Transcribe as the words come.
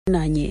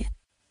nanye.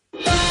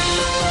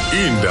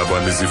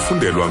 Iindaba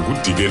nizifundelwa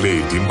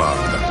nguDikeledi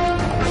Mbanga.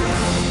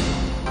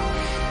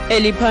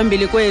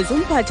 Eliphambili kwezi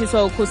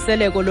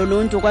umphathiswamwokhuseleko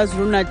loluntu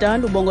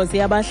kwaZulu-Natal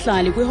ubongoze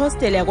abahlali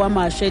kwihostele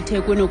yakwaMashu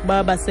eThekwini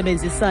ukuba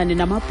basebenzisane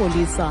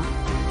namapolisa.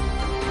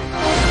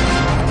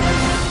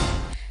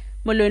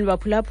 Molweni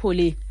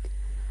baphulaphuli.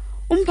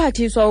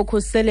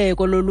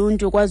 Umphathiswamwokhuseleko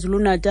loluntu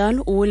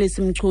kwaZulu-Natal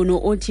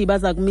uthi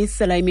baza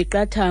kumisela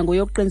imiqathango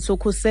yokuqinisa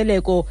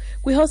ukhuseleko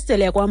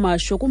kwihostele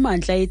yakwaMashu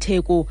kumantla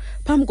eTheku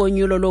phambi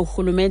konyulo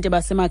loorhulumente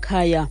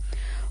basemakhaya.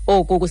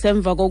 Oku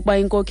kusemva kokuba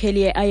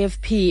inkokheli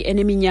ye-IFP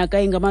eneminyaka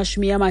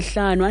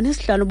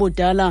engama-55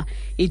 ubudala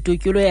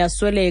idutyulwe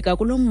yasweleka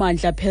kulo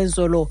mmandla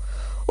phezolo.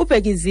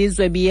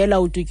 Ubhekizizwe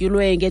Biyela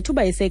udutyulwe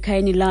ngethuba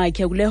esekhayeni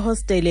lakhe kule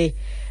hostele.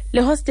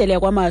 Le hostele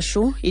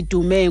yakwaMashu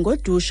idume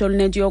ngodusho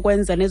olunento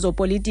yokwenza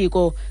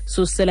nezopolitiko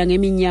susela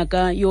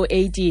ngeminyaka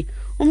yo-80.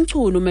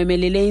 Umchulu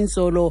umemelele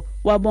inzolo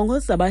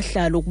wabongoza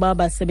abahlali ukuba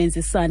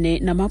basebenzisane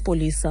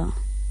namapolisa.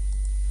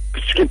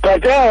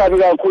 Siphatheka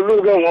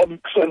kakhulu-ke ngoba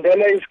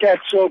kusondela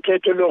isikhathi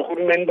sokhetho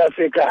lohulumeni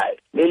basekhaya.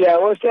 Leli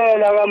hostele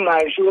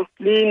lakwaMashu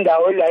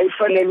liyindawo la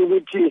ifanele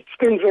ukuthi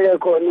siqiniseke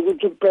khona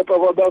ukuthi ukuphepha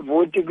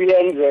kwabavoti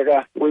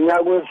kuyenzeka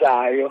ngonyaka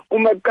ozayo.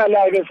 Uma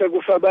kuqala-ke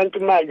sekufa abantu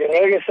manje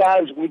ngeke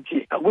sazi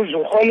ukuthi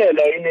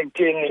akuzuholela yini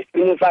ekutheni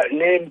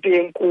nempi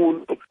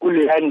enkulu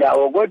kuleya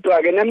ndawo.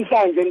 Kodwa-ke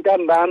namhlanje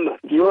ntambama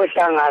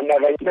ngiyohlangana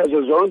kanye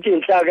nazo zonke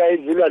inhlaka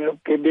ezilwa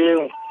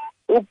nobugebengu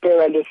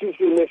ukubheka lesi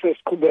simo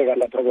esesiqhubeka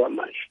lapha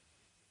kwaMashu.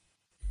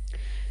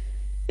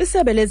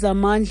 Isebe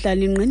lezamandla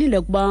linqinile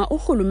ukuba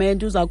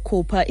urhulumente uza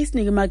kukhupha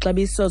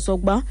isiniki-maxabiso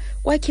sokuba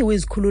kwakhiwe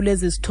izikhululo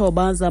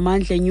ezisithoba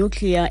zamandla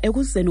enyukliya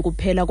ekuzeni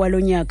kuphela kwalo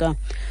nyaka.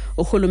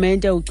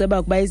 Urhulumente uceba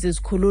ukuba ezi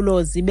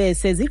zikhululo zibe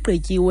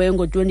sezigqityiwe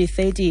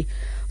ngo-2030.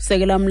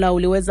 Usekela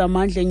mlawuli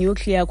wezamandla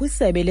enyukliya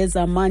kwisebe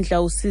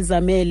lezamandla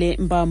uSizamele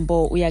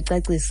Mbambo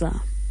uyacacisa.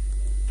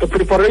 The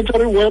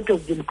preparatory work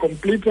has been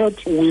completed.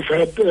 We've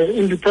had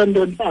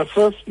independent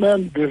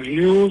assessment, the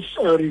views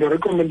and the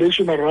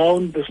recommendation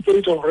around the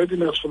state of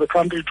readiness for the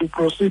country to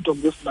proceed on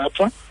this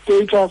matter.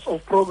 Status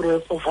of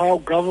progress of how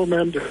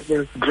government has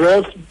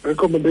addressed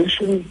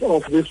recommendations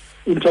of this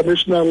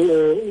international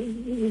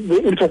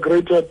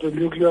integrated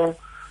nuclear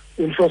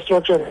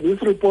infrastructure.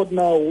 This report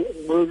now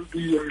will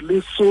be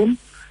released soon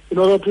in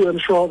order to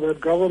ensure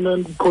that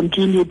government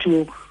continue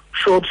to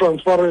show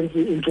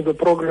transparency into the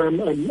program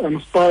and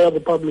inspire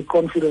the public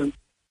confidence.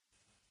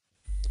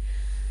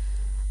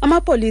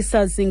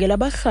 Amapolisa zingela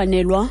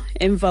barhanelwa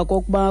emva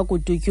kokuba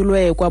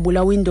kudutyulwe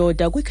kwabulawa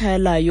indoda kwikhaya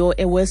layo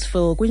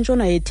eWestville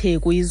kwintshona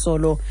yeTheku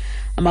izolo.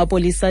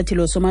 Amapolisa athi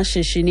lo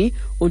somashishini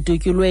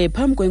udutyulwe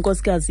phambi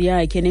kwenkosikazi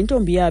yakhe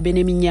nentombi yabo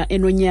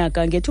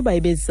enonyaka ngethuba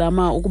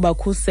ebezama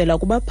ukubakhusela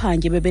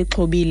kubaphangi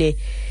bebexhobile.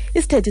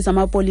 Isithethi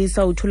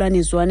samapolisa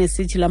uThulanizwane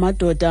sithi la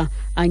madoda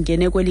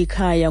angene kweli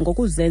khaya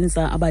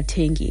ngokuzenza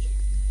abathengi.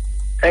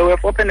 We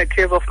have opened a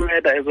case of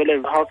murder as well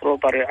as house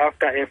robbery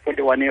after a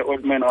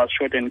 41-year-old man was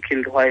shot and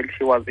killed while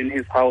he was in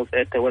his house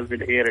at the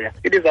Westville area.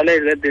 It is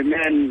alleged that the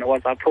man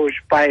was approached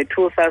by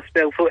two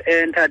suspects who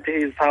entered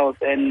his house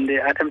and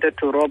attempted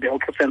to rob the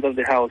occupants of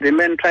the house. The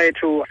man tried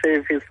to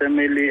save his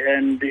family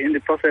and in the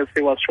process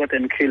he was shot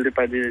and killed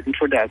by the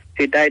intruders.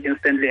 He died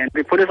instantly and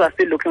the police are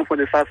still looking for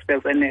the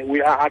suspects and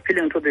we are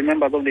appealing to the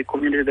members of the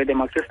community that they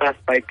must assist us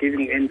by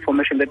giving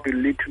information that will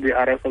lead to the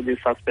arrest of these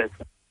suspects.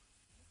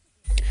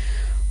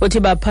 Uthi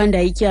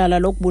baphanda ityala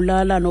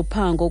lokubulala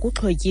nophango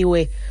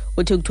kuxhotyiwe.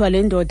 Uthi kuthiwa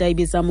le ndoda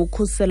ibizama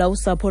ukukhusela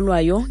usapho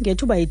lwayo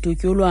ngethuba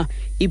idutyulwa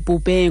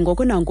ibhubhe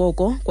ngoko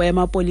nangoko kwaye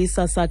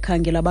amapolisa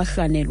sakhangela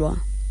abarhanelwa.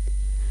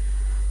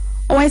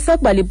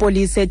 Owayesakubala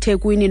ipolisa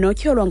eThekwini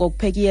notyholwa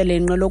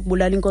ngokuphekiyelenqe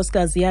lokubulala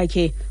inkosikazi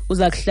yakhe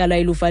uza kuhlala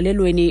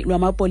eluvalelweni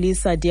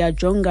lwamapolisa de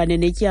ajongane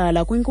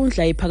netyala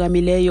kwinkundla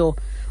ephakamileyo.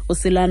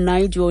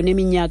 uSilanaidio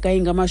oneminyaka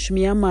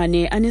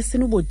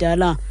engama-40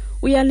 ubudala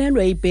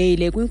uyalelwe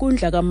ibheyile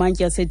kwinkundla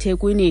kamantyi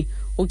yaseThekwini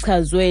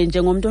uchazwe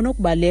njengomntu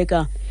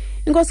onokubaleka.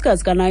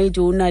 Inkosikazi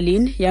kaNaidu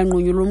uNaline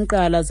yanqunyulwa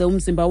umqala ze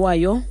umzimba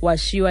wayo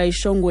washiywa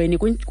eshongweni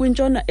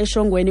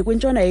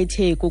kwintshona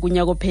yeTheku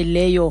kunyaka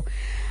ophelileyo.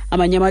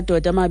 Amanye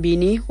amadoda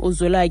amabini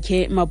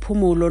uZwelakhe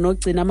Maphumulo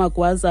noGcina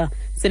Magwaza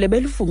sele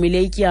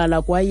belifumile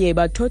ityala kwaye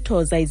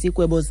bathothoza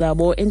izigwebo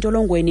zabo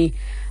entolongweni.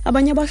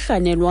 Abanye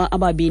abarhanelwa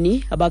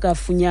ababini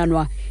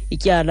abakafunyanwa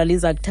ityala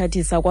liza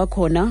kuthathisa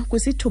kwakhona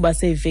kwisithuba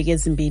seveki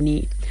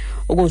ezimbini.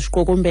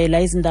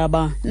 Ukuziqukumbela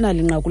izindaba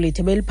nalinqaku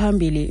lethu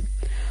eliphambili.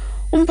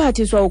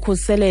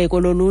 Umphathiswamwokhuseleko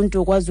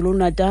loluntu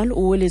kwaZulu-Natal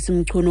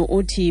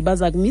uthi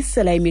baza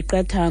kumisela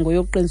imiqathango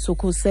yokuqinisa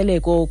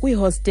ukhuseleko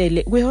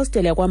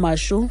kwihostele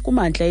yakwaMashu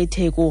kumantla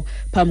eTheku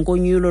phambi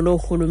konyulo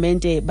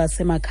loorhulumente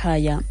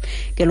basemakhaya.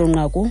 Ngelo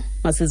nqaku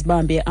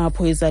masizibambe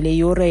apho izale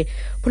yure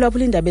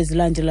phulaphula indaba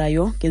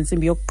ezilandelayo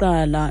ngentsimbi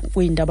yokuqala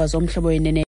kwiindaba zomhlobo wenene.